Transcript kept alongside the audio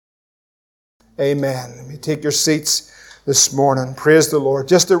Amen. Let me take your seats this morning. Praise the Lord.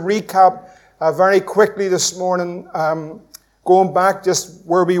 Just to recap very quickly this morning, going back just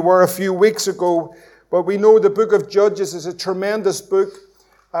where we were a few weeks ago, but we know the book of Judges is a tremendous book.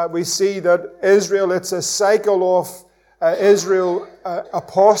 We see that Israel, it's a cycle of Israel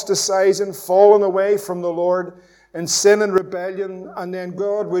apostatizing, falling away from the Lord in sin and rebellion, and then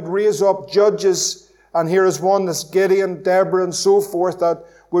God would raise up judges, and here is one, this Gideon, Deborah, and so forth, that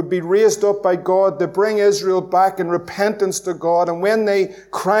would be raised up by God to bring Israel back in repentance to God. And when they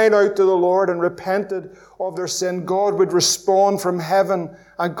cried out to the Lord and repented of their sin, God would respond from heaven,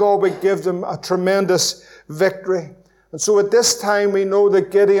 and God would give them a tremendous victory. And so at this time, we know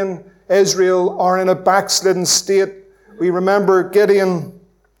that Gideon, Israel, are in a backslidden state. We remember Gideon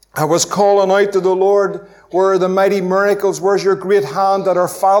was calling out to the Lord, "Where are the mighty miracles? Where's your great hand that our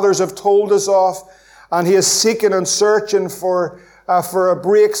fathers have told us of?" And he is seeking and searching for a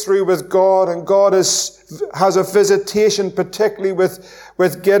breakthrough with God. And God has a visitation, particularly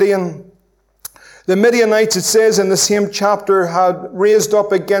with Gideon. The Midianites, it says in the same chapter, had raised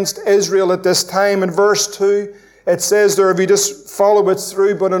up against Israel at this time. In verse 2, it says there, if you just follow it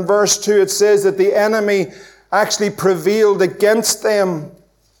through, but in verse 2 it says that the enemy actually prevailed against them.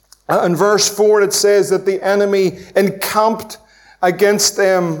 In verse 4 it says that the enemy encamped against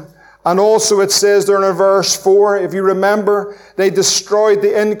them. And also it says there in verse 4, if you remember, they destroyed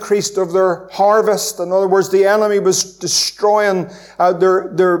the increase of their harvest. In other words, the enemy was destroying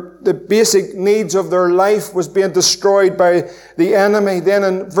the basic needs of their life was being destroyed by the enemy. Then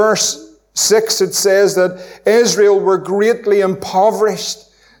in verse 6 it says that Israel were greatly impoverished.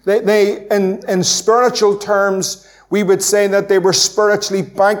 They in spiritual terms, we would say that they were spiritually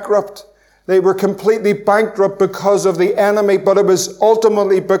bankrupt. They were completely bankrupt because of the enemy, but it was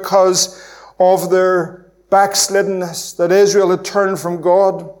ultimately because of their backsliddenness that Israel had turned from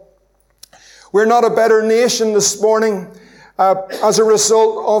God. We're not a better nation this morning as a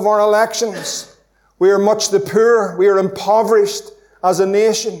result of our elections. We are much the poorer. We are impoverished as a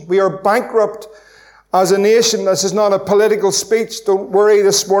nation. We are bankrupt as a nation. This is not a political speech. Don't worry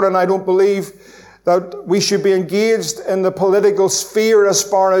this morning. I don't believe that we should be engaged in the political sphere as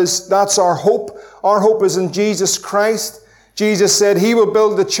far as that's our hope. Our hope is in Jesus Christ. Jesus said He will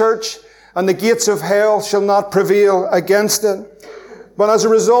build the church and the gates of hell shall not prevail against it. But as a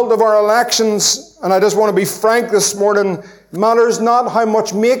result of our elections, and I just want to be frank this morning, matters not how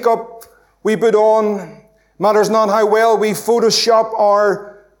much makeup we put on, matters not how well we Photoshop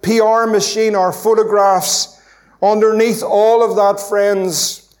our PR machine, our photographs. Underneath all of that,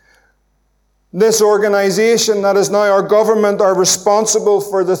 friends, this organization that is now our government are responsible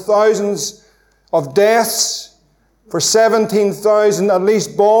for the thousands of deaths, for 17,000 at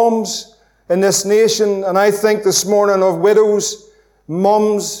least bombs in this nation. And I think this morning of widows,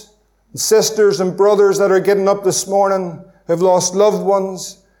 mums, sisters and brothers that are getting up this morning, who've lost loved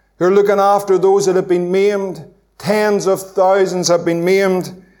ones, who are looking after those that have been maimed. Tens of thousands have been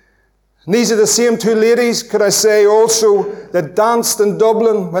maimed. And these are the same two ladies, could I say also, that danced in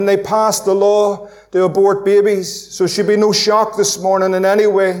Dublin when they passed the law to abort babies. So it should be no shock this morning in any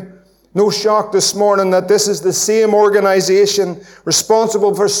way. No shock this morning that this is the same organization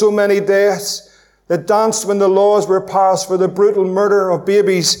responsible for so many deaths that danced when the laws were passed for the brutal murder of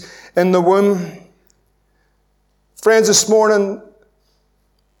babies in the womb. Friends, this morning,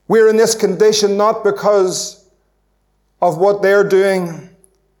 we're in this condition not because of what they're doing.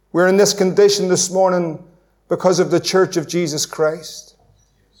 We're in this condition this morning because of the Church of Jesus Christ.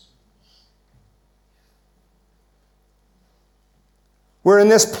 We're in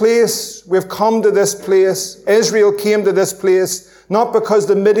this place. We've come to this place. Israel came to this place not because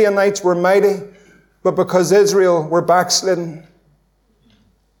the Midianites were mighty, but because Israel were backslidden.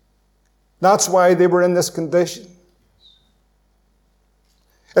 That's why they were in this condition.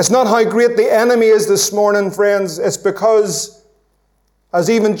 It's not how great the enemy is this morning, friends. It's because as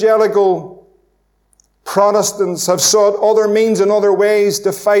evangelical Protestants have sought other means and other ways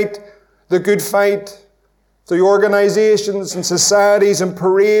to fight the good fight, through organizations and societies and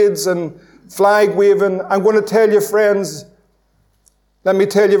parades and flag waving. I'm going to tell you, friends, let me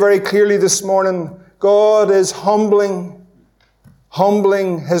tell you very clearly this morning, God is humbling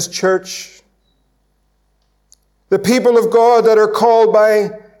His church. The people of God that are called by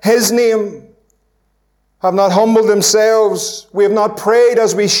His name have not humbled themselves. We have not prayed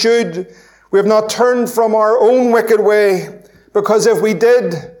as we should. We have not turned from our own wicked way. Because if we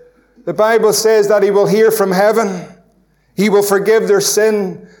did, the Bible says that He will hear from heaven. He will forgive their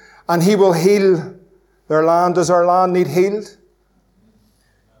sin and He will heal their land. Does our land need healed?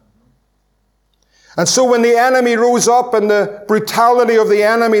 And so when the enemy rose up and the brutality of the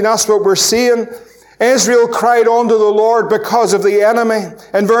enemy, that's what we're seeing. Israel cried unto the Lord because of the enemy.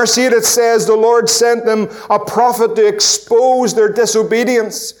 In verse 8 it says, the Lord sent them a prophet to expose their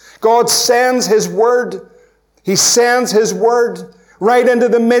disobedience. God sends His word. He sends His word right into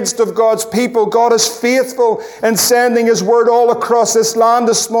the midst of God's people. God is faithful in sending His word all across this land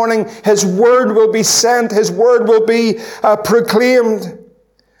this morning. His word will be sent. His word will be proclaimed.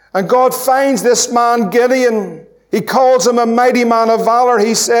 And God finds this man Gideon. He calls him a mighty man of valor.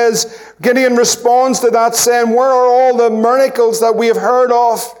 He says, Gideon responds to that saying, where are all the miracles that we have heard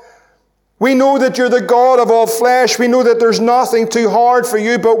of? We know that you're the God of all flesh. We know that there's nothing too hard for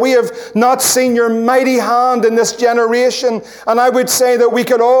you, but we have not seen your mighty hand in this generation. And I would say that we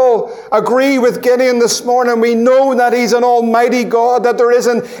could all agree with Gideon this morning. We know that He's an almighty God, that there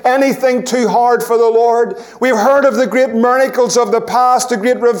isn't anything too hard for the Lord. We've heard of the great miracles of the past, the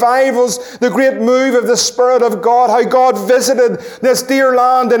great revivals, the great move of the Spirit of God, how God visited this dear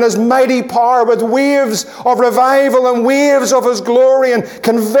land in His mighty power with waves of revival and waves of His glory and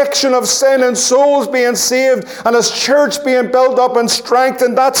conviction of sin, and souls being saved and His church being built up and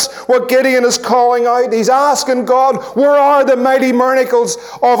strengthened. That's what Gideon is calling out. He's asking God, where are the mighty miracles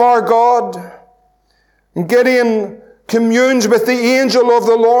of our God? And Gideon communes with the angel of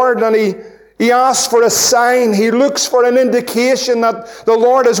the Lord, and he asks for a sign. He looks for an indication that the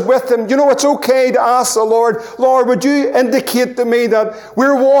Lord is with him. You know, it's okay to ask the Lord, Lord, would you indicate to me that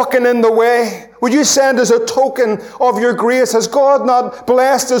we're walking in the way? Would you send us a token of your grace? Has God not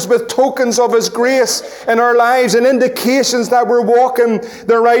blessed us with tokens of His grace in our lives and indications that we're walking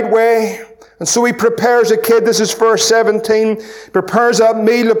the right way? And so He prepares a kid. This is verse 17. Prepares that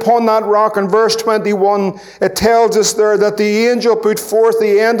meal upon that rock. In verse 21, it tells us there that the angel put forth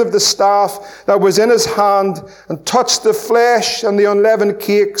the end of the staff that was in his hand and touched the flesh and the unleavened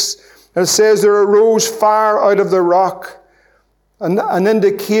cakes. And it says there arose fire out of the rock. An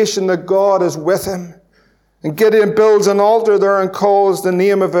indication that God is with him. And Gideon builds an altar there and calls the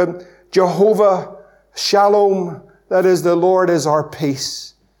name of it Jehovah Shalom. That is, the Lord is our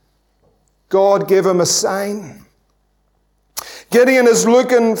peace. God gave him a sign. Gideon is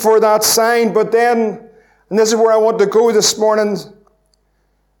looking for that sign, but then, and this is where I want to go this morning,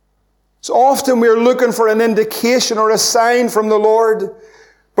 so often we're looking for an indication or a sign from the Lord.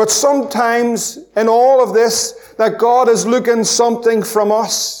 But sometimes in all of this, that God is looking something from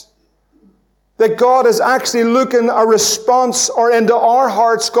us. That God is actually looking a response or into our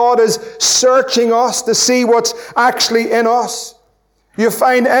hearts. God is searching us to see what's actually in us. You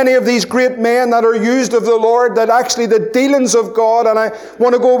find any of these great men that are used of the Lord, that actually the dealings of God, and I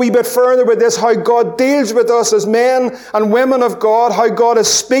want to go a wee bit further with this, how God deals with us as men and women of God, how God is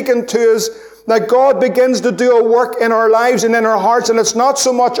speaking to us, that God begins to do a work in our lives and in our hearts, and it's not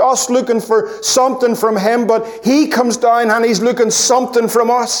so much us looking for something from Him, but He comes down and He's looking something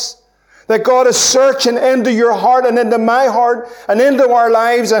from us. That God is searching into your heart and into my heart and into our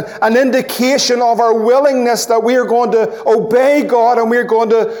lives, and an indication of our willingness that we are going to obey God and we're going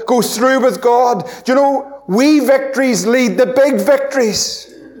to go through with God. Do you know, wee victories lead to big victories.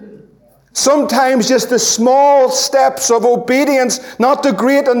 Sometimes just the small steps of obedience, not the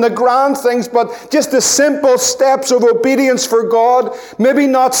great and the grand things, but just the simple steps of obedience for God. Maybe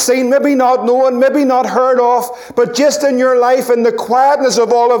not seen, maybe not known, maybe not heard of, but just in your life, in the quietness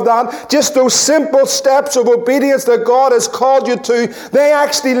of all of that, just those simple steps of obedience that God has called you to, they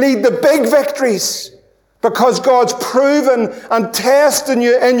actually lead to big victories. Because God's proven and testing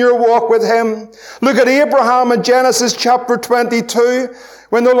you in your walk with Him. Look at Abraham in Genesis chapter 22.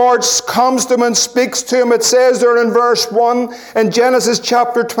 When the Lord comes to him and speaks to him, it says there in verse 1 in Genesis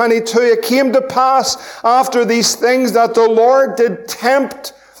chapter 22, it came to pass after these things that the Lord did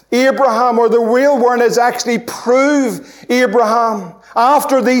tempt Abraham, or the real word is actually prove Abraham.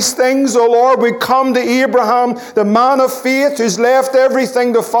 After these things, the Lord would come to Abraham, the man of faith who's left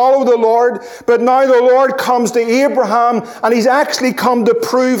everything to follow the Lord. But now the Lord comes to Abraham, and He's actually come to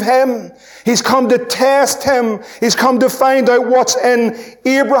prove him. He's come to test him. He's come to find out what's in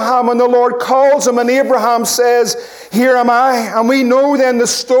Abraham. And the Lord calls him, and Abraham says, "Here am I." And we know then the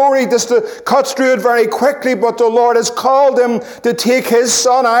story, just to cut through it very quickly, but the Lord has called him to take his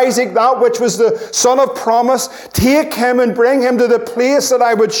son Isaac, that which was the son of promise, take him and bring him to the place place that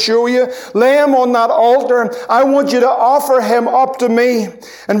I would show you. Lay him on that altar. I want you to offer him up to me.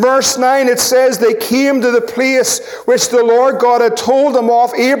 In verse 9 it says, they came to the place which the Lord God had told them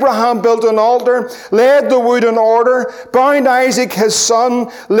of. Abraham built an altar, laid the wood in order, bound Isaac his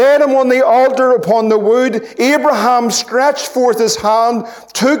son, laid him on the altar upon the wood. Abraham stretched forth his hand,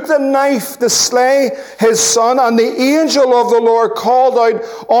 took the knife to slay his son, and the angel of the Lord called out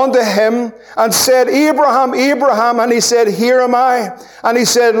unto him and said, Abraham, Abraham. And he said, Here am I. And he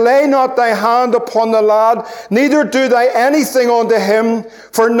said, Lay not thy hand upon the lad, neither do thy anything unto him,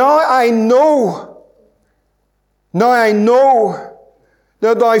 for now I know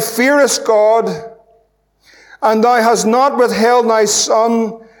that thou fearest God, and thou hast not withheld thy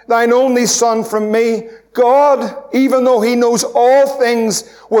son, thine only son, from me. God, even though he knows all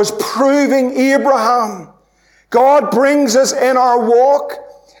things, was proving Abraham. God brings us in our walk,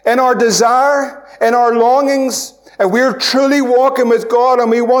 in our desire, in our longings. If we're truly walking with God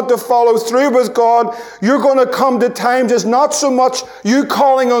and we want to follow through with God, you're going to come to times it's not so much you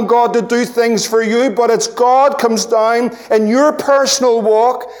calling on God to do things for you, but it's God comes down in your personal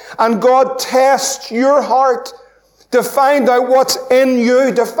walk and God tests your heart to find out what's in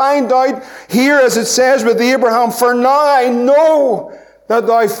you, to find out here, as it says with Abraham, for now I know that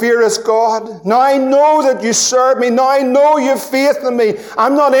thou fearest God. Now I know that you serve me. Now I know you have faith in me.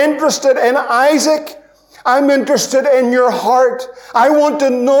 I'm not interested in Isaac. I'm interested in your heart. I want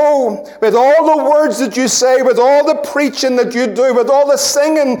to know, with all the words that you say, with all the preaching that you do, with all the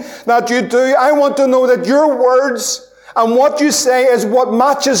singing that you do, I want to know that your words and what you say is what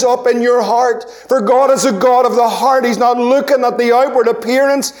matches up in your heart. For God is a God of the heart. He's not looking at the outward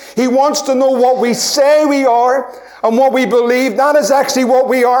appearance. He wants to know what we say we are and what we believe. That is actually what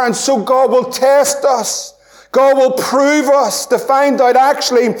we are. And so God will test us. God will prove us to find out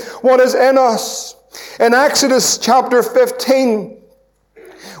actually what is in us. In Exodus chapter 15,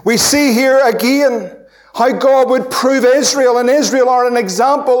 we see here again how God would prove Israel. And Israel are an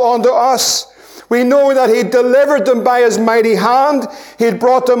example unto us. We know that He delivered them by His mighty hand. He had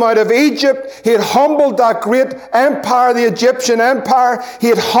brought them out of Egypt. He had humbled that great empire, the Egyptian empire. He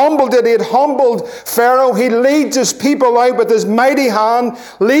had humbled it. He had humbled Pharaoh. He leads His people out with His mighty hand,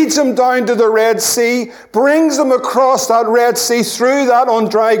 leads them down to the Red Sea, brings them across that Red Sea, through that on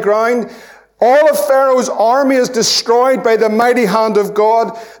dry ground. All of Pharaoh's army is destroyed by the mighty hand of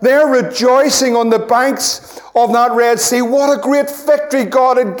God. They're rejoicing on the banks of that Red Sea. What a great victory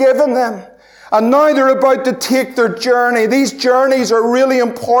God had given them. And now they're about to take their journey. These journeys are really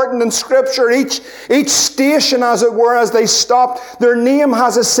important in Scripture. Each station, as it were, as they stopped, their name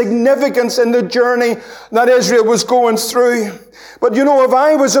has a significance in the journey that Israel was going through. But you know, if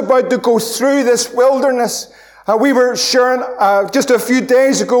I was about to go through this wilderness, we were sharing just a few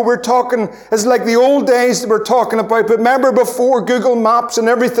days ago, we're talking, it's like the old days that we're talking about, but remember before Google Maps and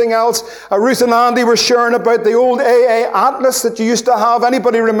everything else, Ruth and Andy were sharing about the old AA Atlas that you used to have.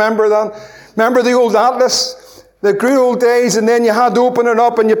 Anybody remember that? Remember the old atlas? The good old days, and then you had to open it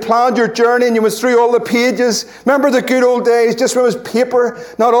up and you planned your journey and you went through all the pages. Remember the good old days, just when it was paper,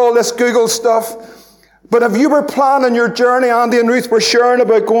 not all this Google stuff. But if you were planning your journey, Andy and Ruth were sharing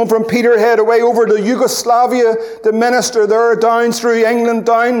about going from Peterhead away over to Yugoslavia to minister there, down through England,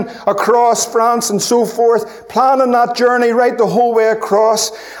 down across France and so forth, planning that journey right the whole way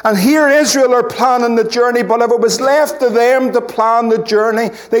across. And here Israel are planning the journey, but if it was left to them to plan the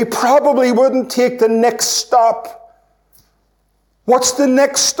journey, they probably wouldn't take the next stop. What's the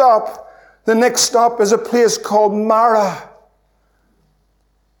next stop? The next stop is a place called Marah.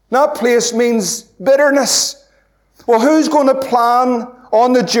 That place means bitterness. Well, who's going to plan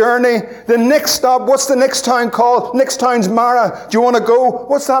on the journey? The next stop, what's the next town called? Next town's Marah. Do you want to go?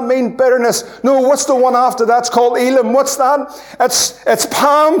 What's that mean, bitterness? No, what's the one after that's called Elim? What's that? It's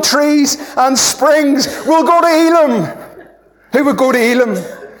palm trees and springs. We'll go to Elim. Who would go to Elim?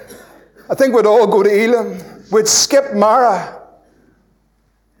 I think we'd all go to Elim. We'd skip Marah.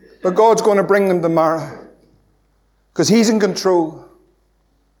 But God's going to bring them to Marah because He's in control.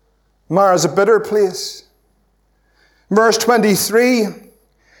 Marah is a bitter place. Verse 23,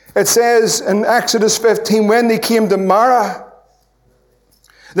 it says in Exodus 15, when they came to Marah,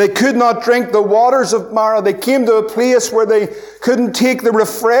 they could not drink the waters of Marah. They came to a place where they couldn't take the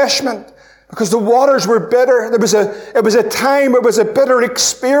refreshment because the waters were bitter. It was a bitter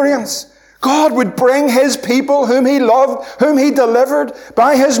experience. God would bring His people whom He loved, whom He delivered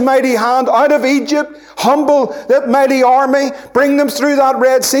by His mighty hand out of Egypt, humble that mighty army, bring them through that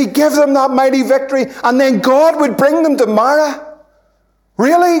Red Sea, give them that mighty victory, and then God would bring them to Marah.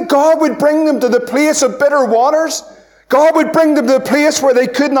 Really? God would bring them to the place of bitter waters? God would bring them to the place where they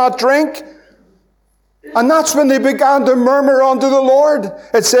could not drink? And that's when they began to murmur unto the Lord.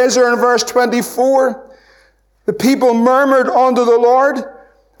 It says there in verse 24, the people murmured unto the Lord,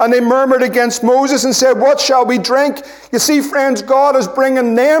 and they murmured against Moses and said, what shall we drink? You see, friends, God is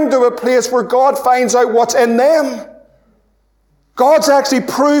bringing them to a place where God finds out what's in them. God's actually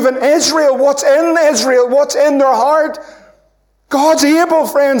proven Israel, what's in their heart. God's able,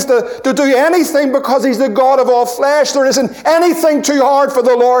 friends, to do anything because He's the God of all flesh. There isn't anything too hard for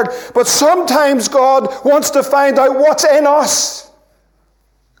the Lord. But sometimes God wants to find out what's in us.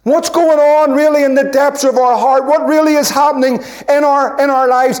 What's going on really in the depths of our heart. What really is happening in our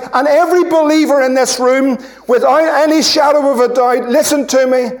lives. And every believer in this room, without any shadow of a doubt, listen to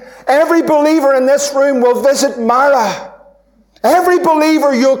me, every believer in this room will visit Marah. Every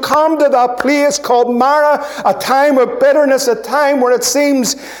believer, you'll come to that place called Marah, a time of bitterness, a time where it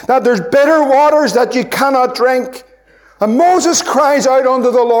seems that there's bitter waters that you cannot drink. And Moses cries out unto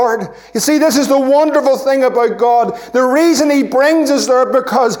the Lord. You see, this is the wonderful thing about God. The reason He brings us there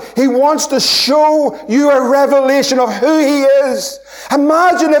because He wants to show you a revelation of who He is.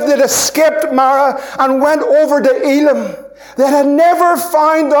 Imagine if they'd have skipped Marah and went over to Elim. They had never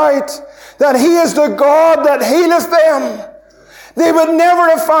found out that He is the God that healeth them. They would never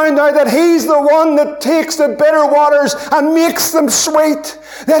have found out that He's the one that takes the bitter waters and makes them sweet.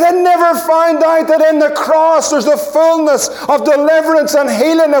 They had never found out that in the cross there's the fullness of deliverance and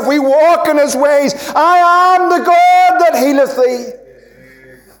healing if we walk in His ways. I am the God that healeth thee.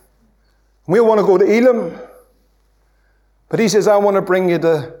 We want to go to Elim. But He says, I want to bring you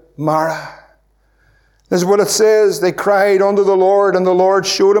to Marah. This is what it says. They cried unto the Lord, and the Lord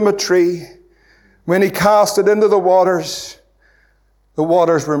showed them a tree. When He cast it into the waters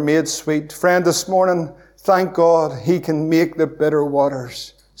were made sweet. Friend, this morning, thank God He can make the bitter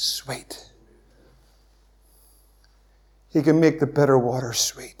waters sweet. He can make the bitter waters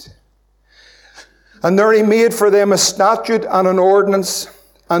sweet. And there He made for them a statute and an ordinance.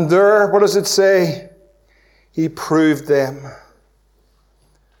 And there, what does it say? He proved them.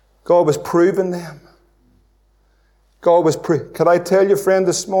 God was proving them. Could I tell you, friend,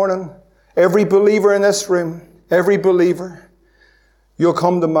 this morning, every believer in this room, every believer, you'll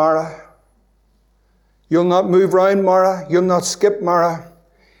come to Marah. You'll not move around Marah. You'll not skip Marah.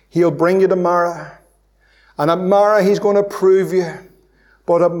 He'll bring you to Marah. And at Marah, He's going to prove you.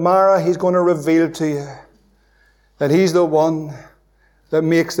 But at Marah, He's going to reveal to you that He's the one that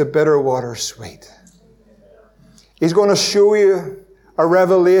makes the bitter water sweet. He's going to show you a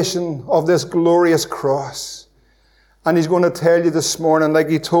revelation of this glorious cross. And He's going to tell you this morning, like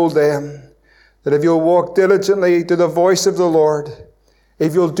He told them, that if you'll walk diligently to the voice of the Lord,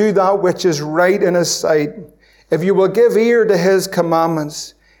 if you'll do that which is right in His sight, if you will give ear to His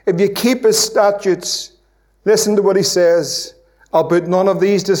commandments, if you keep His statutes, listen to what He says, I'll put none of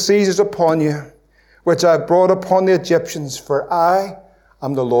these diseases upon you, which I brought upon the Egyptians, for I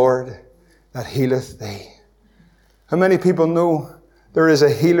am the Lord that healeth thee. How many people know there is a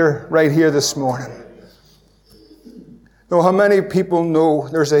healer right here this morning? No, how many people know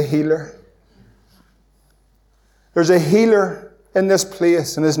there's a healer? There's a healer in this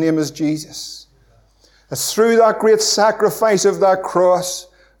place, and His name is Jesus. It's through that great sacrifice of that cross,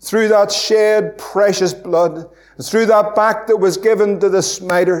 through that shed precious blood, and through that back that was given to the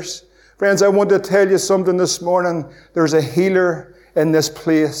smiters. Friends, I want to tell you something this morning. There's a healer in this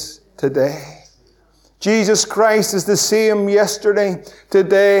place today. Jesus Christ is the same yesterday,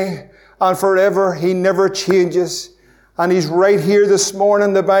 today, and forever. He never changes. And He's right here this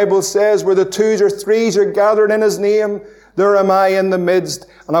morning. The Bible says, where the twos or threes are gathered in His name, there am I in the midst.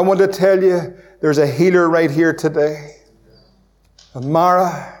 And I want to tell you, there's a healer right here today. And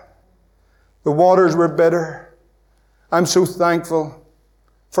Marah, the waters were bitter. I'm so thankful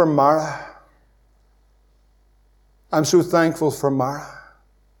for Marah. I'm so thankful for Marah.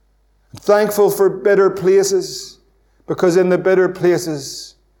 I'm thankful for bitter places, because in the bitter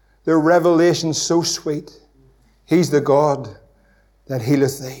places, the revelation's so sweet. He's the God that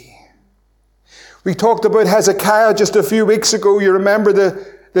healeth thee. We talked about Hezekiah just a few weeks ago. You remember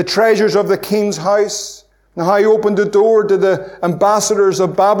the treasures of the king's house, and how He opened the door to the ambassadors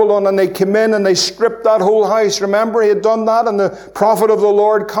of Babylon, and they came in and they stripped that whole house. Remember, he had done that, and the prophet of the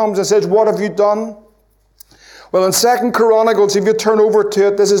Lord comes and says, what have you done? Well, in 2 Chronicles, if you turn over to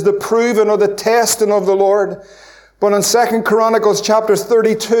it, this is the proving or the testing of the Lord. But in 2 Chronicles chapter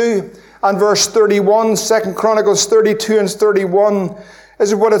 32 and verse 31, 2 Chronicles 32 and 31, this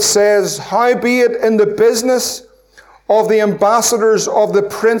is what it says, howbeit in the business of the ambassadors of the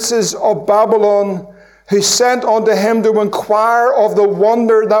princes of Babylon, who sent unto him to inquire of the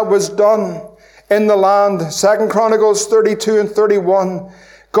wonder that was done in the land. 2 Chronicles 32 and 31.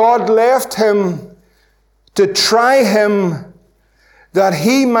 God left him to try him, that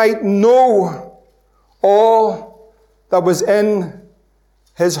he might know all that was in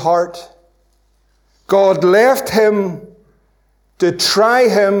his heart. God left him to try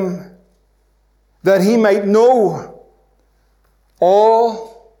him, that he might know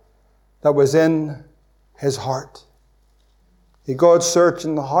all that was in his heart. God's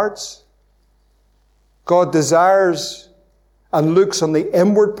searching the hearts. God desires and looks on the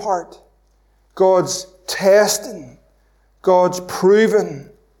inward part. God's testing. God's proving.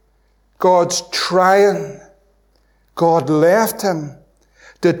 God's trying. God left him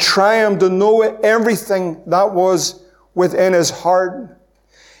to try him, to know everything that was within his heart.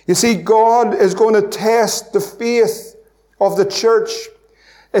 You see, God is going to test the faith of the church.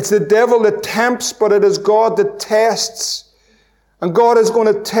 It's the devil that tempts, but it is God that tests. And God is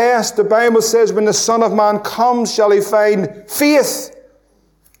going to test. The Bible says, when the Son of Man comes, shall he find faith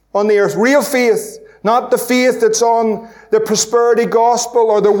on the earth. Real faith. Not the faith that's on the prosperity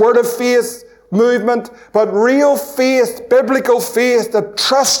gospel or the word of faith movement, but real faith, biblical faith that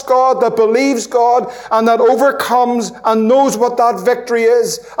trusts God, that believes God, and that overcomes and knows what that victory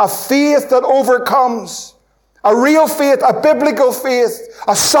is. A faith that overcomes. A real faith, a biblical faith,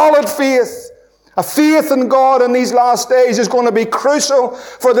 a solid faith. A faith in God in these last days is going to be crucial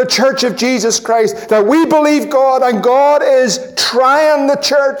for the church of Jesus Christ. That we believe God, and God is trying the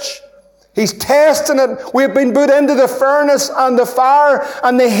church. He's testing it. We've been put into the furnace and the fire,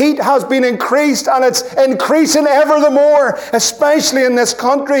 and the heat has been increased, and it's increasing ever the more, especially in this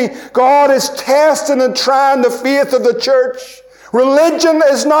country. God is testing and trying the faith of the church. Religion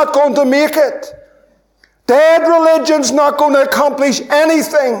is not going to make it. Dead religion's not going to accomplish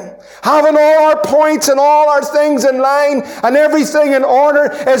anything. Having all our points and all our things in line and everything in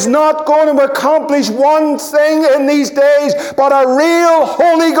order is not going to accomplish one thing in these days, but a real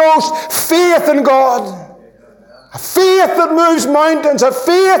Holy Ghost faith in God. A faith that moves mountains, a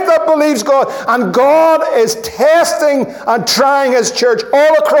faith that believes God. And God is testing and trying his church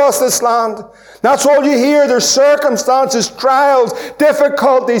all across this land. That's all you hear. There's circumstances, trials,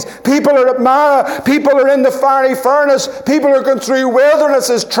 difficulties. People are at Mara. People are in the fiery furnace. People are going through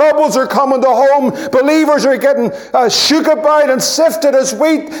wildernesses. Troubles are coming to home. Believers are getting shook about and sifted as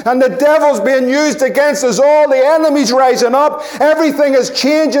wheat. And the devil's being used against us all. The enemy's rising up. Everything is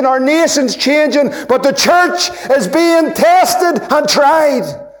changing. Our nation's changing. But the church is being tested and tried.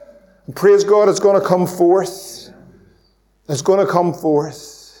 And praise God, it's going to come forth. It's going to come forth.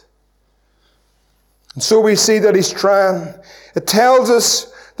 And so we see that he's trying. It tells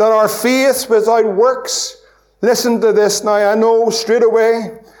us that our faith without works. Listen to this now. I know straight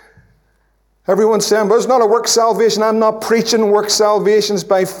away everyone's saying, but it's not a work salvation. I'm not preaching work salvations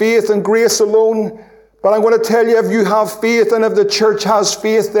by faith and grace alone. But I'm going to tell you, if you have faith and if the church has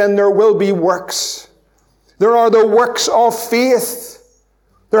faith, then there will be works. There are the works of faith.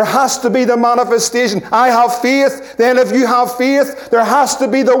 There has to be the manifestation. I have faith. Then if you have faith, there has to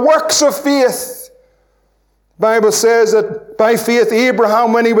be the works of faith. The Bible says that by faith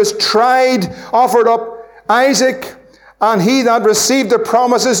Abraham, when he was tried, offered up Isaac, and he that received the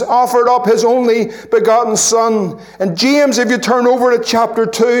promises offered up his only begotten son. And James, if you turn over to chapter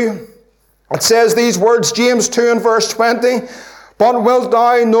 2, it says these words, James 2 and verse 20, but wilt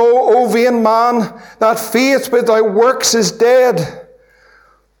thou know, O vain man, that faith without works is dead?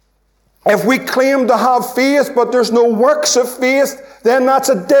 If we claim to have faith, but there's no works of faith, then that's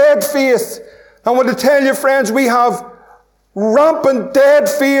a dead faith. I want to tell you, friends, we have rampant dead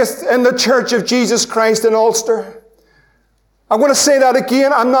faith in the Church of Jesus Christ in Ulster. I'm going to say that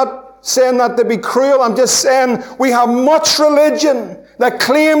again. I'm not saying that to be cruel. I'm just saying we have much religion that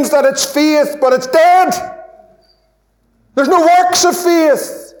claims that it's faith, but it's dead. There's no works of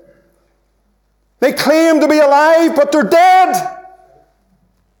faith. They claim to be alive, but they're dead.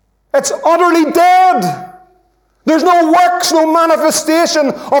 It's utterly dead. There's no works, no manifestation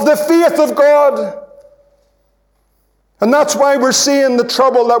of the faith of God. And that's why we're seeing the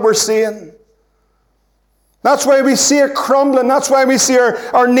trouble that we're seeing. That's why we see it crumbling. That's why we see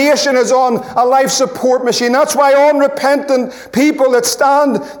our nation is on a life support machine. That's why unrepentant people that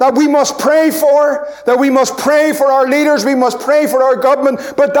stand, that we must pray for, that we must pray for our leaders, we must pray for our government.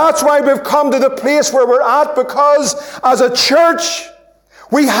 But that's why we've come to the place where we're at, because as a church,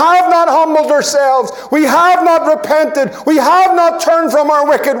 we have not humbled ourselves. We have not repented. We have not turned from our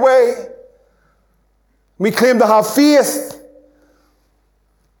wicked way. We claim to have faith,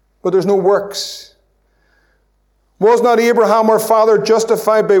 but there's no works. Was not Abraham our father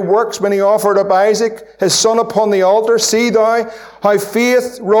justified by works when he offered up Isaac, his son, upon the altar? See thou how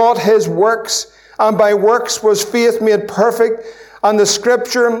faith wrought his works, and by works was faith made perfect. And the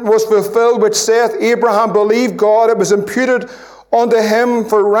scripture was fulfilled, which saith, Abraham believed God, it was imputed unto him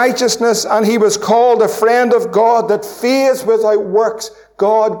for righteousness, and he was called a friend of God. That faith without works,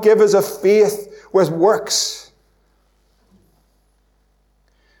 God give us a faith with works.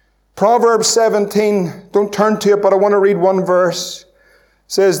 Proverbs 17, don't turn to it, but I want to read one verse. It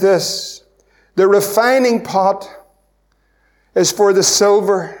says this, the refining pot is for the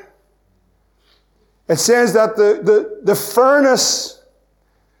silver. It says that the furnace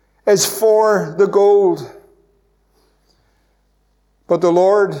is for the gold. But the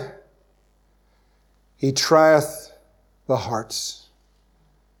Lord, He trieth the hearts.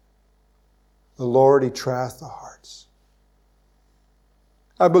 The Lord, He trieth the hearts.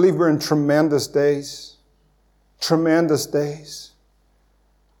 I believe we're in tremendous days. Tremendous days.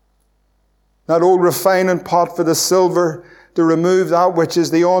 That old refining pot for the silver, to remove that which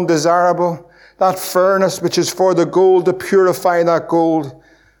is the undesirable. That furnace which is for the gold, to purify that gold.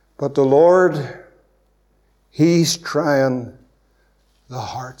 But the Lord, He's trying the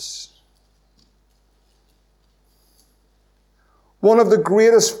hearts. One of the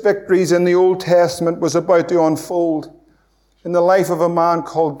greatest victories in the Old Testament was about to unfold in the life of a man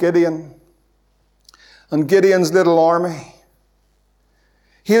called Gideon and Gideon's little army.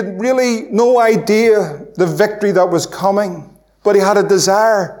 He had really no idea the victory that was coming, but he had a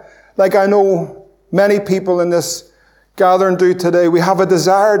desire, like I know many people in this gathering do today. We have a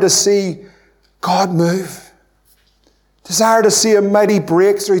desire to see God move. Desire to see a mighty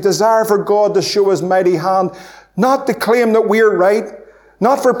breakthrough. Desire for God to show His mighty hand. Not to claim that we're right.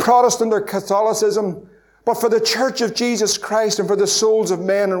 Not for Protestant or Catholicism. But for the Church of Jesus Christ and for the souls of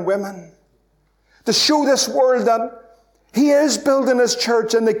men and women. To show this world that He is building His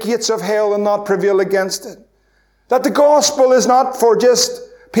church and the gates of hell will not prevail against it. That the gospel is not for just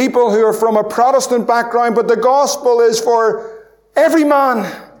people who are from a Protestant background, but the gospel is for every man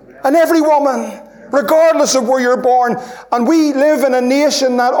and every woman, regardless of where you're born. And we live in a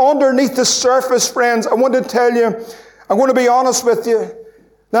nation that underneath the surface, friends, I want to tell you, I'm going to be honest with you,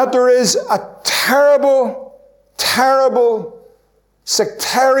 that there is a terrible, terrible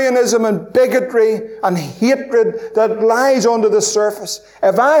sectarianism and bigotry and hatred that lies under the surface.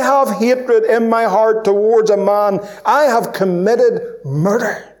 If I have hatred in my heart towards a man, I have committed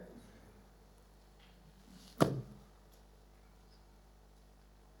murder.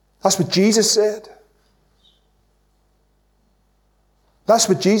 That's what Jesus said. That's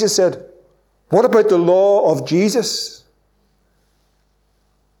what Jesus said. What about the law of Jesus?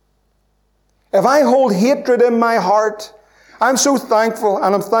 If I hold hatred in my heart, I'm so thankful,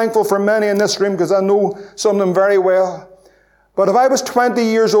 and I'm thankful for many in this room because I know some of them very well. But if I was 20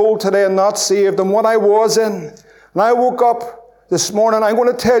 years old today and not saved, and what I was in, and I woke up this morning, I'm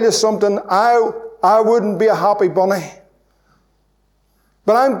going to tell you something, I wouldn't be a happy bunny.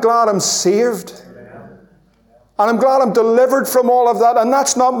 But I'm glad I'm saved. And I'm glad I'm delivered from all of that. And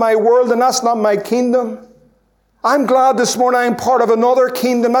that's not my world and that's not my kingdom. I'm glad this morning I'm part of another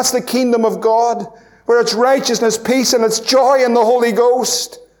kingdom. That's the kingdom of God, where it's righteousness, peace, and it's joy in the Holy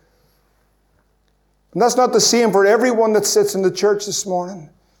Ghost. And that's not the same for everyone that sits in the church this morning,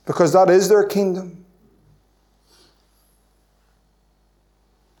 because that is their kingdom.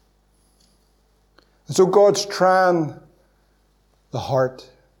 And so God's trying the heart.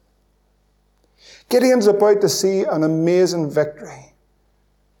 Gideon's about to see an amazing victory.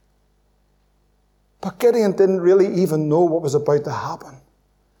 But Gideon didn't really even know what was about to happen.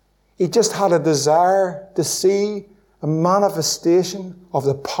 He just had a desire to see a manifestation of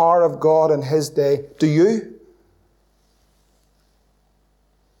the power of God in his day. Do you?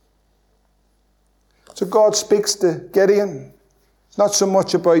 So God speaks to Gideon. It's not so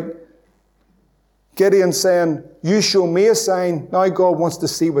much about Gideon saying, you show me a sign. Now God wants to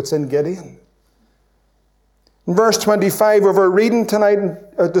see what's in Gideon. In verse 25 of our reading tonight,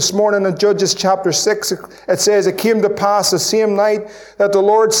 this morning in Judges chapter 6, it says, it came to pass the same night that the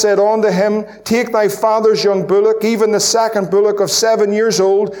Lord said unto him, take thy father's young bullock, even the second bullock of 7 years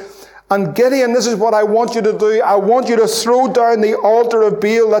old. And Gideon, this is what I want you to do. I want you to throw down the altar of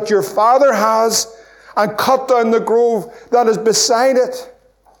Baal that your father has and cut down the grove that is beside it.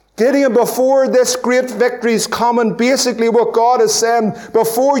 Gideon, before this great victory is coming, basically what God is saying,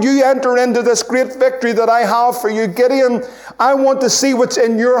 before you enter into this great victory that I have for you, Gideon, I want to see what's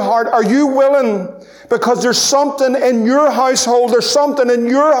in your heart. Are you willing? Because there's something in your household, there's something in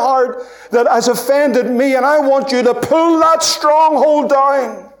your heart that has offended me, and I want you to pull that stronghold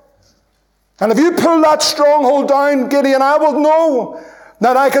down. And if you pull that stronghold down, Gideon, I will know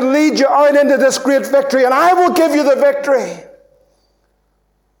that I can lead you out into this great victory, and I will give you the victory.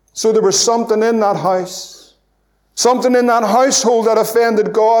 So there was something in that house, Something in that household that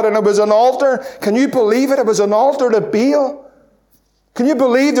offended God, and it was an altar. Can you believe it? It was an altar to Baal. Can you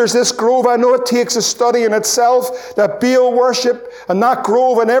believe there's this grove? I know it takes a study in itself, that Baal worship and that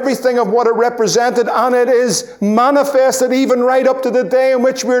grove and everything of what it represented, and it is manifested even right up to the day in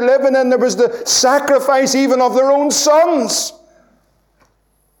which we're living in. There was the sacrifice even of their own sons.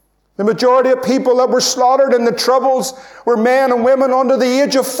 The majority of people that were slaughtered in the Troubles were men and women under the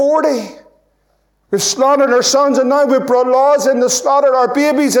age of 40. We've slaughtered our sons, and now we've brought laws in to slaughter our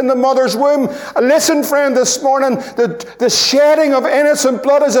babies in the mother's womb. And listen, friend, this morning, the shedding of innocent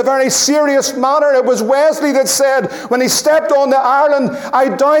blood is a very serious matter. It was Wesley that said, when he stepped onto Ireland,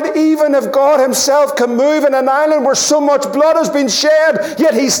 I doubt even if God himself can move in an island where so much blood has been shed,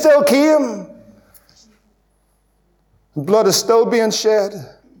 yet he still came. And blood is still being shed.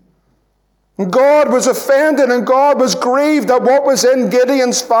 And God was offended and God was grieved at what was in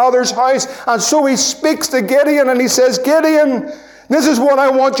Gideon's father's house. And so he speaks to Gideon and he says, Gideon, this is what I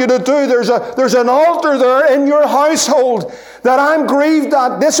want you to do. There's an altar there in your household that I'm grieved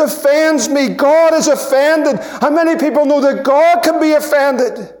at. This offends me. God is offended. How many people know that God can be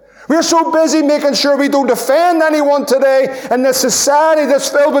offended? We're so busy making sure we don't offend anyone today in this society that's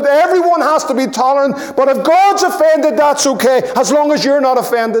filled with everyone has to be tolerant. But if God's offended, that's okay, as long as you're not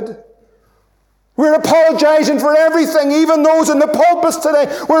offended. We're apologizing for everything, even those in the pulpits today.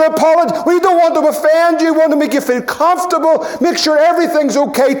 We don't want to offend you. We want to make you feel comfortable, make sure everything's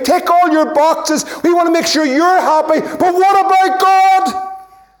okay, tick all your boxes. We want to make sure you're happy. But what about God?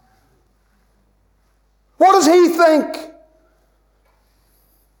 What does He think?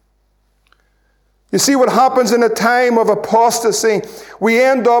 You see what happens in a time of apostasy? We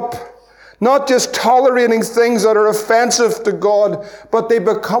end up not just tolerating things that are offensive to God, but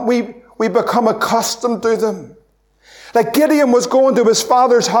we become accustomed to them. Like Gideon was going to his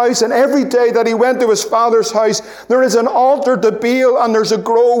father's house, and every day that he went to his father's house, there is an altar to Baal and there's a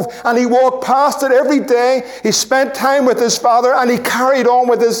grove, and he walked past it every day. He spent time with his father and he carried on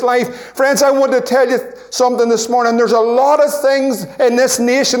with his life. Friends, I want to tell you something this morning. There's a lot of things in this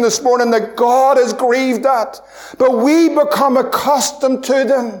nation this morning that God is grieved at, but we become accustomed to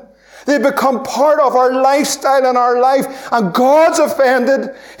them. They become part of our lifestyle and our life. And God's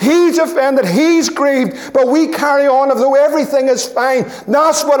offended. He's grieved. But we carry on as though everything is fine.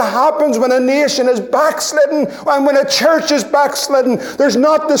 That's what happens when a nation is backslidden and when a church is backslidden. There's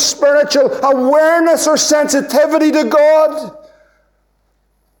not the spiritual awareness or sensitivity to God.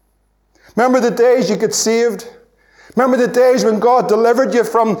 Remember the days you get saved? Remember the days when God delivered you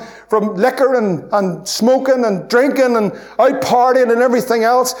from liquor and smoking and drinking and out partying and everything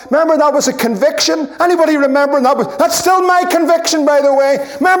else? Remember that was a conviction? Anybody remember that's still my conviction, by the way.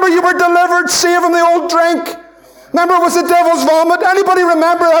 Remember you were delivered, saved from the old drink? Remember it was the devil's vomit? Anybody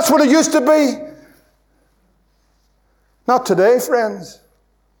remember that's what it used to be? Not today, friends.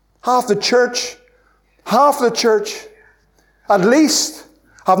 Half the church, at least,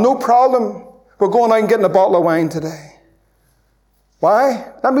 have no problem. We're going out and getting a bottle of wine today.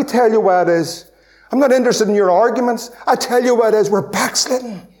 Why? Let me tell you why it is. I'm not interested in your arguments. I tell you why it is. We're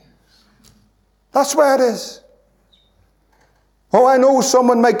backslidden. That's why it is. Oh, I know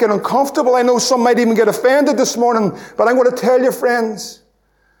someone might get uncomfortable. I know some might even get offended this morning. But I'm going to tell you, friends,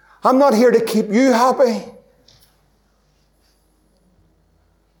 I'm not here to keep you happy.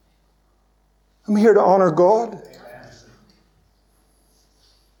 I'm here to honor God.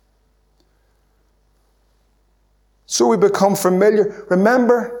 So we become familiar.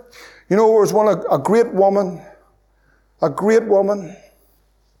 Remember, there was a great woman.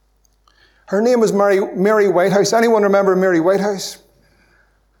 Her name was Mary Whitehouse. Anyone remember Mary Whitehouse?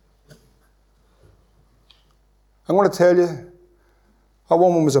 I'm going to tell you, that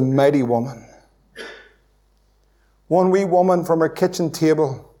woman was a mighty woman. One wee woman from her kitchen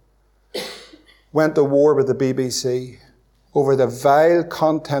table went to war with the BBC over the vile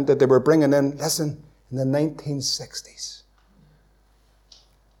content that they were bringing in. Listen. In the 1960s.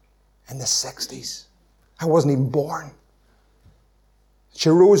 In the 60s. I wasn't even born. She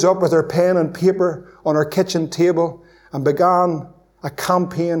rose up with her pen and paper on her kitchen table and began a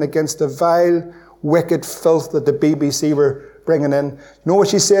campaign against the vile, wicked filth that the BBC were bringing in. You know what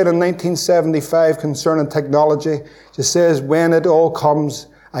she said in 1975 concerning technology? She says, when it all comes,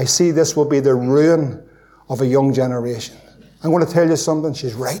 I see this will be the ruin of a young generation. I'm going to tell you something.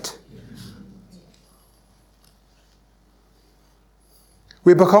 She's right.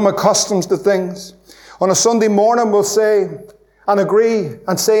 We become accustomed to things. On a Sunday morning, we'll say and agree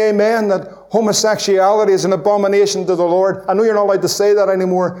and say amen that homosexuality is an abomination to the Lord. I know you're not allowed to say that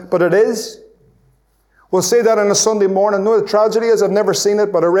anymore, but it is. We'll say that on a Sunday morning. No, the tragedy is, I've never seen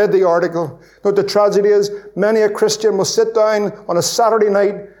it, but I read the article. No, the tragedy is, many a Christian will sit down on a Saturday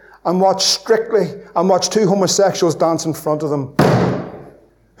night and watch Strictly and watch two homosexuals dance in front of them.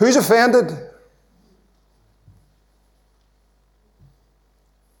 Who's offended?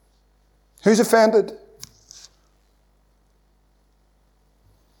 Who's offended?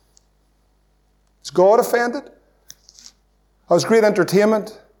 Is God offended? That was great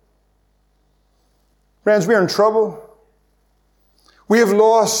entertainment. Friends, we're in trouble. We have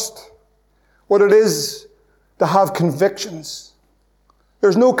lost what it is to have convictions.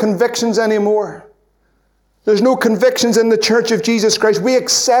 There's no convictions anymore. There's no convictions in the Church of Jesus Christ. We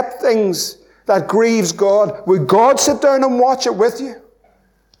accept things that grieves God. Would God sit down and watch it with you?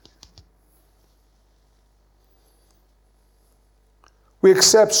 We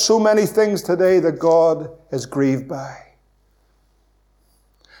accept so many things today that God is grieved by.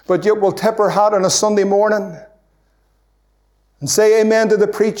 But yet we'll tip our hat on a Sunday morning and say amen to the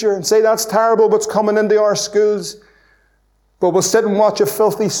preacher and say that's terrible what's coming into our schools. But we'll sit and watch a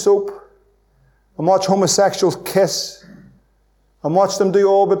filthy soap and watch homosexuals kiss and watch them do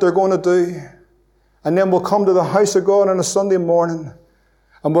all that they're going to do. And then we'll come to the house of God on a Sunday morning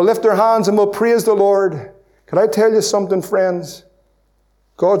and we'll lift our hands and we'll praise the Lord. Can I tell you something, friends?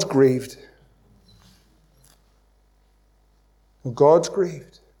 God's grieved. God's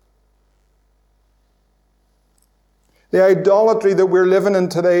grieved. The idolatry that we're living in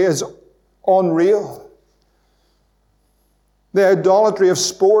today is unreal. The idolatry of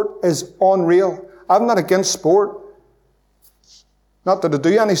sport is unreal. I'm not against sport. Not that I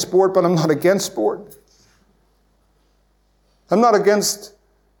do any sport, but I'm not against sport. I'm not against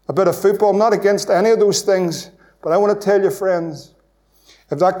a bit of football. I'm not against any of those things. But I want to tell you, friends,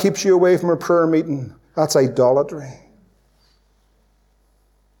 if that keeps you away from a prayer meeting, that's idolatry.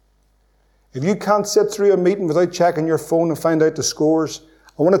 If you can't sit through a meeting without checking your phone and find out the scores,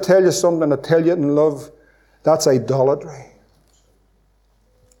 I want to tell you something, and I tell you it in love, that's idolatry.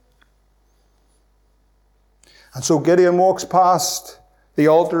 And so Gideon walks past the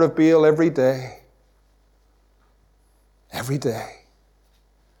altar of Baal every day. Every day.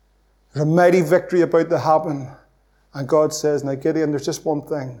 There's a mighty victory about to happen. And God says, now Gideon, there's just one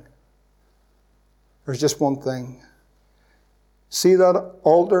thing. There's just one thing. See that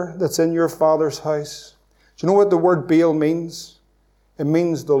altar that's in your father's house? Do you know what the word Baal means? It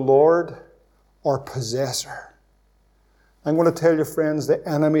means the Lord or possessor. I'm going to tell you, friends, the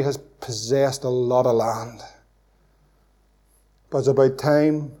enemy has possessed a lot of land. But it's about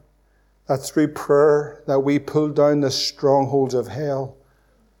time that through prayer that we pull down the strongholds of hell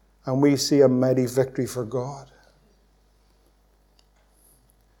and we see a mighty victory for God.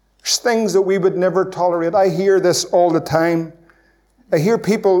 There's things that we would never tolerate. I hear this all the time. I hear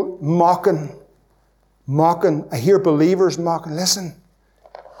people mocking. I hear believers mocking. Listen,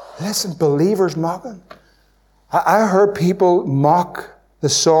 believers mocking. I heard people mock the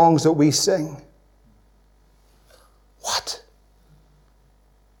songs that we sing. What?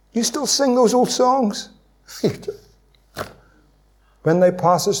 You still sing those old songs? When they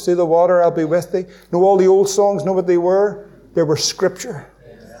pass us through the water, I'll be with thee. Know all the old songs, know what they were? They were scripture.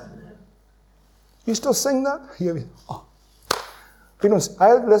 You still sing that? Oh. There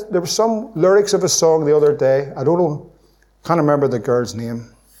were some lyrics of a song the other day. I don't know, can't remember the girl's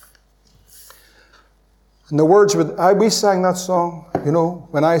name. And the words we sang that song,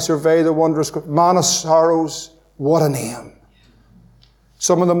 when I survey the wondrous man of sorrows, what a name.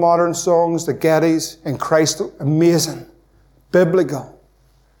 Some of the modern songs, the Gettys and Christ, amazing, biblical.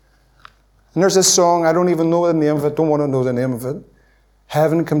 And there's this song, I don't even know the name of it, don't want to know the name of it.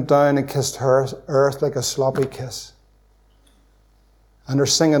 Heaven come down and kissed earth like a sloppy kiss. And they're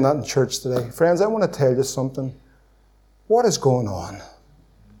singing that in church today. Friends, I want to tell you something. What is going on?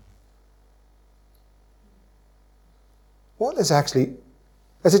 What is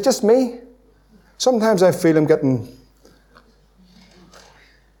it just me? Sometimes I feel I'm getting...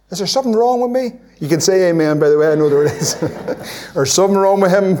 Is there something wrong with me? You can say amen, by the way, I know there is. There's something wrong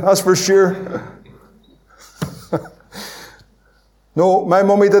with him, that's for sure. No, my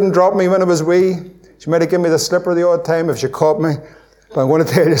mummy didn't drop me when I was wee. She might have given me the slipper the odd time if she caught me. But I'm going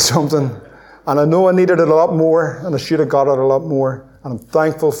to tell you something. And I know I needed it a lot more, and I should have got it a lot more. And I'm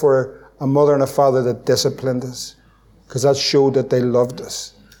thankful for a mother and a father that disciplined us, because that showed that they loved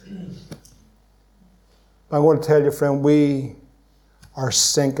us. I'm going to tell you, friend, we are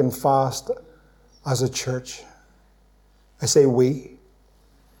sinking fast as a church. I say we.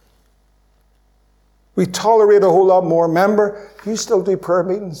 We tolerate a whole lot more. Remember, you still do prayer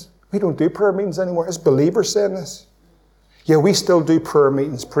meetings. We don't do prayer meetings anymore. As believers saying this. Yeah, we still do prayer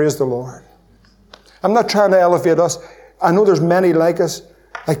meetings. Praise the Lord. I'm not trying to elevate us. I know there's many like us,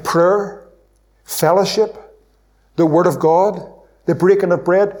 like prayer, fellowship, the Word of God, the breaking of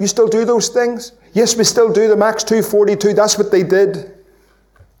bread. You still do those things? Yes, we still do them. Acts 2:42, that's what they did.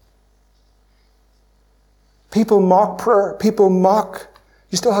 People mock prayer. People mock.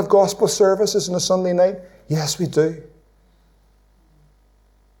 You still have gospel services on a Sunday night? Yes, we do.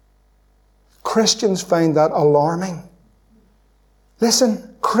 Christians find that alarming.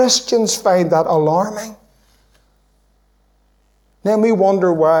 Listen, Christians find that alarming. Then we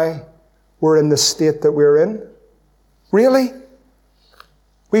wonder why we're in the state that we're in. Really?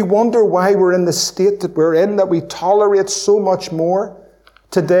 We wonder why we're in the state that we're in, that we tolerate so much more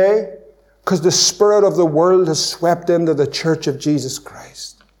today, because the spirit of the world has swept into the church of Jesus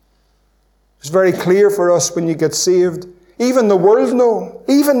Christ. It's very clear for us when you get saved. Even the world know.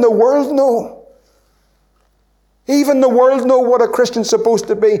 Even the world know. Even the world know what a Christian's supposed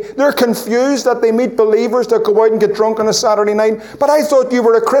to be. They're confused that they meet believers that go out and get drunk on a Saturday night. But I thought you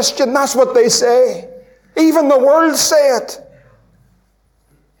were a Christian. That's what they say. Even the world say it.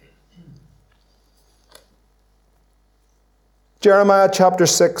 Jeremiah chapter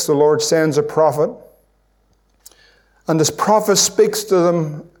 6, the Lord sends a prophet. And this prophet speaks to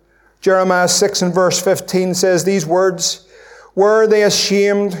them. Jeremiah 6 and verse 15 says these words, "Were they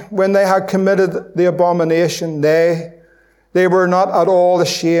ashamed when they had committed the abomination? Nay, they were not at all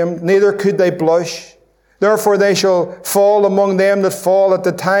ashamed, neither could they blush. Therefore they shall fall among them that fall at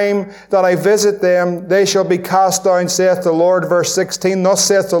the time that I visit them. They shall be cast down, saith the Lord." Verse 16, "Thus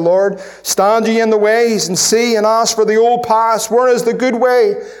saith the Lord, stand ye in the ways, and see, and ask for the old paths, where is the good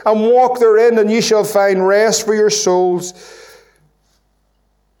way, and walk therein, and ye shall find rest for your souls.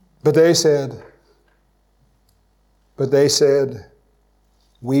 But they said,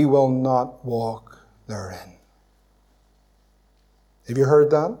 we will not walk therein." Have you heard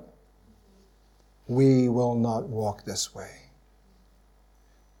that? We will not walk this way.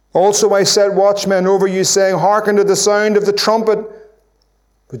 "Also I set watchmen over you, saying, hearken to the sound of the trumpet."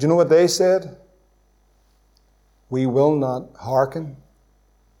 But you know what they said? We will not hearken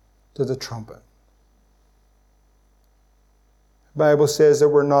to the trumpet. The Bible says that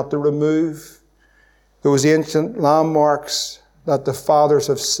we're not to remove those ancient landmarks that the fathers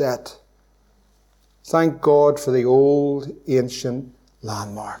have set. Thank God for the old ancient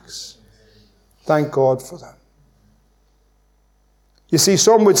landmarks. Thank God for them. You see,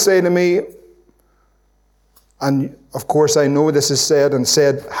 some would say to me, and of course I know this is said and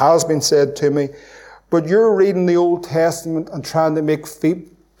has been said to me, but you're reading the Old Testament and trying to make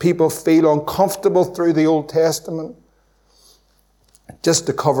people feel uncomfortable through the Old Testament. Just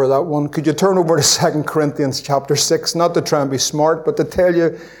to cover that one, could you turn over to 2 Corinthians chapter 6, not to try and be smart, but to tell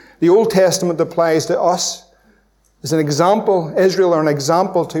you the Old Testament applies to us. As an example, Israel are an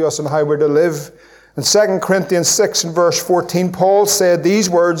example to us on how we're to live. In 2 Corinthians 6 and verse 14, Paul said these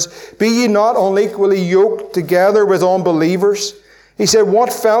words, "Be ye not unequally yoked together with unbelievers." He said,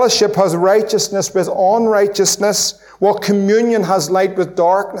 "What fellowship has righteousness with unrighteousness? What communion has light with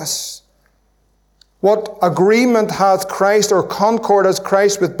darkness? What agreement hath Christ, or concord has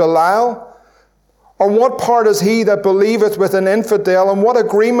Christ with Belial? Or what part is he that believeth with an infidel? And what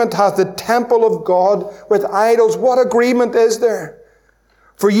agreement hath the temple of God with idols?" What agreement is there?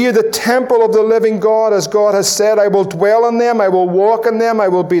 "For ye are the temple of the living God, as God has said, I will dwell in them, I will walk in them, I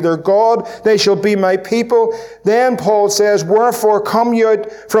will be their God, they shall be my people." Then Paul says, "Wherefore come ye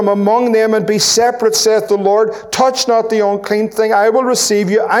out from among them, and be separate, saith the Lord. Touch not the unclean thing, I will receive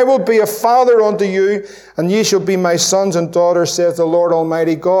you, I will be a father unto you, and ye shall be my sons and daughters, saith the Lord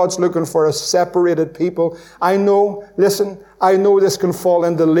Almighty." God's looking for a separated people. I know this can fall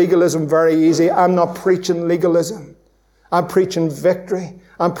into legalism very easy. I'm not preaching legalism. I'm preaching victory.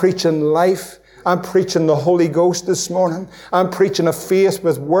 I'm preaching life. I'm preaching the Holy Ghost this morning. I'm preaching a faith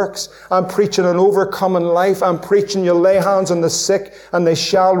with works. I'm preaching an overcoming life. I'm preaching you lay hands on the sick and they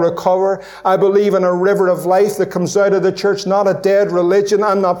shall recover. I believe in a river of life that comes out of the church, not a dead religion.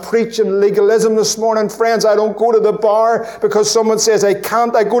 I'm not preaching legalism this morning, friends. I don't go to the bar because someone says I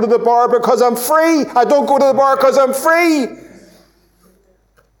can't. I go to the bar because I'm free. I don't go to the bar because I'm free.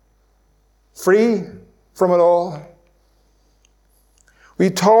 Free from it all. We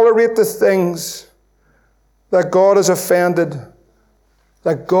tolerate the things that God is offended.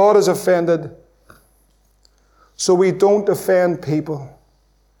 That God is offended. So we don't offend people.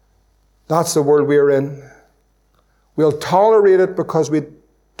 That's the world we're in. We'll tolerate it because we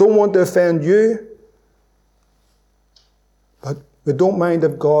don't want to offend you. But we don't mind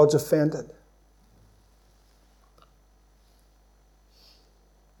if God's offended.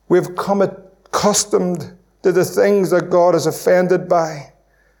 We've come accustomed to the things that God is offended by.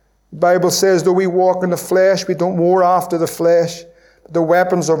 The Bible says, though we walk in the flesh, we don't war after the flesh. The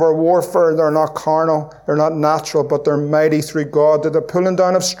weapons of our warfare, they're not carnal, they're not natural, but they're mighty through God to the pulling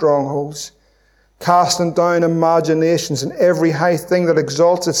down of strongholds, casting down imaginations and every high thing that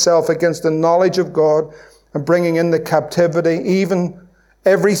exalts itself against the knowledge of God, and bringing into captivity even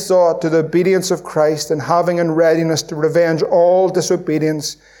every thought to the obedience of Christ, and having in readiness to revenge all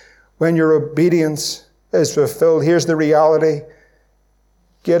disobedience when your obedience is fulfilled. Here's the reality.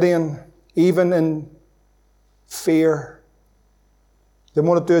 Gideon, even in fear, didn't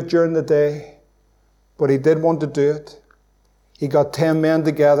want to do it during the day, but he did want to do it. He got 10 men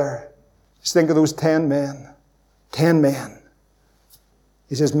together. Just think of those 10 men. 10 men.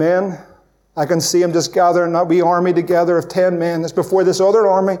 He says, men, I can see him just gathering that wee army together of 10 men. It's before this other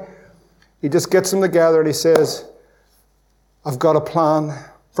army. He just gets them together and he says, I've got a plan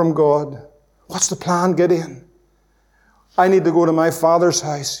from God. What's the plan, Gideon? I need to go to my father's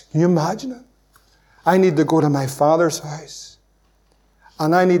house. Can you imagine it? I need to go to my father's house.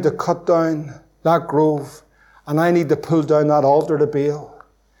 And I need to cut down that grove. And I need to pull down that altar to Baal.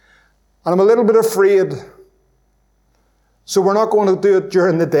 And I'm a little bit afraid. So we're not going to do it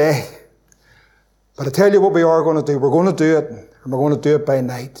during the day. But I tell you what we are going to do. We're going to do it. And we're going to do it by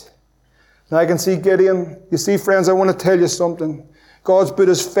night. Now I can see Gideon. You see, friends, I want to tell you something. God's put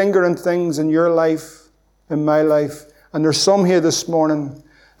his finger in things in your life, in my life. And there's some here this morning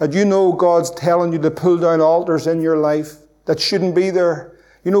that you know God's telling you to pull down altars in your life that shouldn't be there.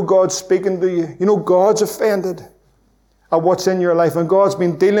 You know God's speaking to you. You know God's offended at what's in your life. And God's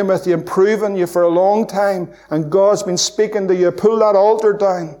been dealing with you and proving you for a long time. And God's been speaking to you. Pull that altar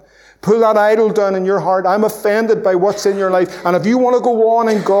down. Pull that idol down in your heart. I'm offended by what's in your life. And if you want to go on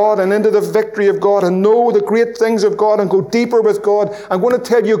in God and into the victory of God and know the great things of God and go deeper with God, I'm going to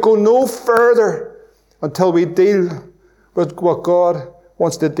tell you, go no further until we deal with what God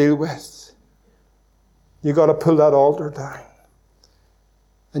wants to deal with. You got to pull that altar down.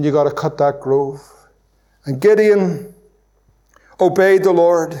 And you got to cut that grove. And Gideon obeyed the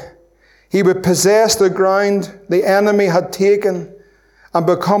Lord. He would possess the ground the enemy had taken and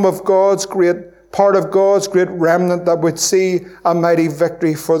become part of God's great remnant that would see a mighty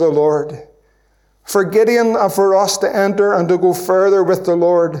victory for the Lord. For Gideon and for us to enter and to go further with the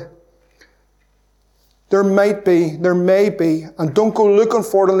Lord, there may be, and don't go looking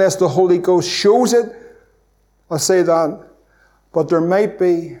for it unless the Holy Ghost shows it. I'll say that. But there might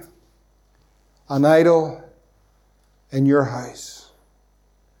be an idol in your house.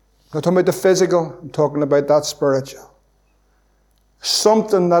 I'm not talking about the physical, I'm talking about that spiritual.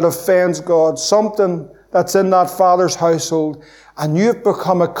 Something that offends God, something that's in that father's household, and you've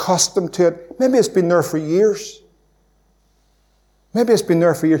become accustomed to it. Maybe it's been there for years. And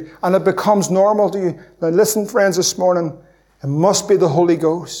it becomes normal to you. Now listen, friends, this morning, it must be the Holy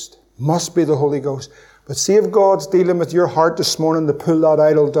Ghost. But see if God's dealing with your heart this morning to pull that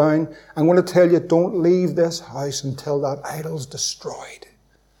idol down. I'm going to tell you, don't leave this house until that idol's destroyed.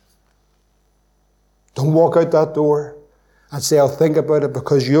 Don't walk out that door and say, I'll think about it,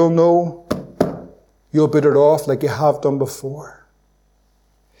 because you'll know you'll put it off like you have done before.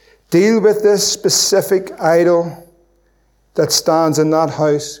 Deal with this specific idol that stands in that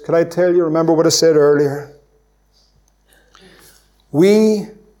house. Could I tell you, remember what I said earlier?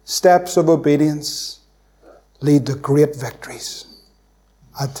 Steps of obedience lead to great victories.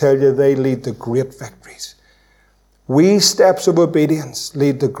 I tell you, they lead to great victories. Steps of obedience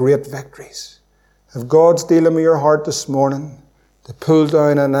lead to great victories. If God's dealing with your heart this morning to pull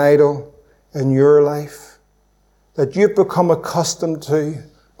down an idol in your life that you've become accustomed to,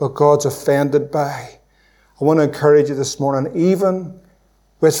 but God's offended by, I want to encourage you this morning, even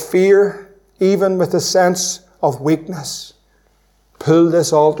with fear, even with a sense of weakness, pull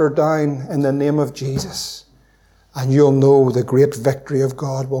this altar down in the name of Jesus, and you'll know the great victory of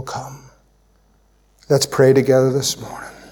God will come. Let's pray together this morning.